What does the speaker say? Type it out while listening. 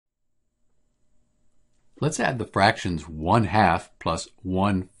Let's add the fractions 1/2 plus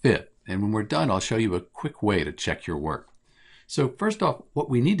 1/5. And when we're done, I'll show you a quick way to check your work. So first off, what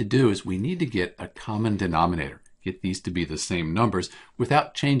we need to do is we need to get a common denominator. Get these to be the same numbers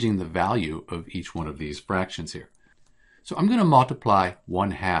without changing the value of each one of these fractions here. So I'm going to multiply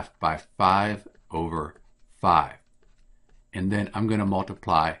 1/2 by 5/5. And then I'm going to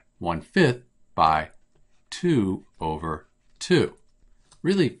multiply 1/5 by 2/2.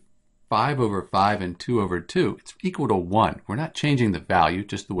 Really, 5/5 and 2/2, it's equal to 1. We're not changing the value,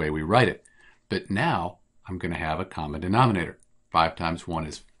 just the way we write it. But now I'm going to have a common denominator. 5 times 1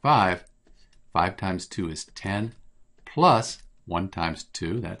 is 5. 5 times 2 is 10, plus 1 times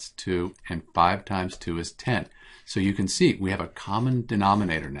 2, that's 2, and 5 times 2 is 10. So you can see we have a common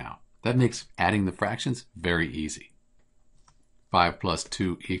denominator now. That makes adding the fractions very easy. 5 plus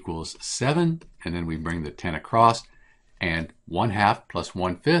 2 equals 7, and then we bring the 10 across, and 1/2 plus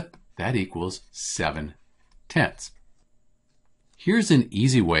 1/5, that equals 7/10. Here's an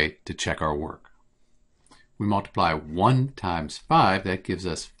easy way to check our work. We multiply 1 times 5, that gives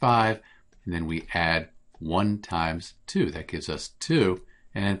us 5, and then we add 1 times 2, that gives us 2,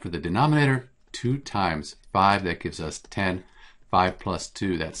 and then for the denominator, 2 times 5, that gives us 10. 5 plus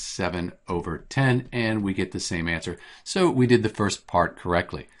 2, that's 7/10, and we get the same answer. So we did the first part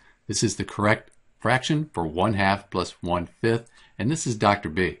correctly. This is the correct fraction for 1/2 plus 1/5, and this is Dr.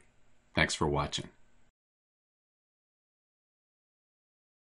 B. Thanks for watching.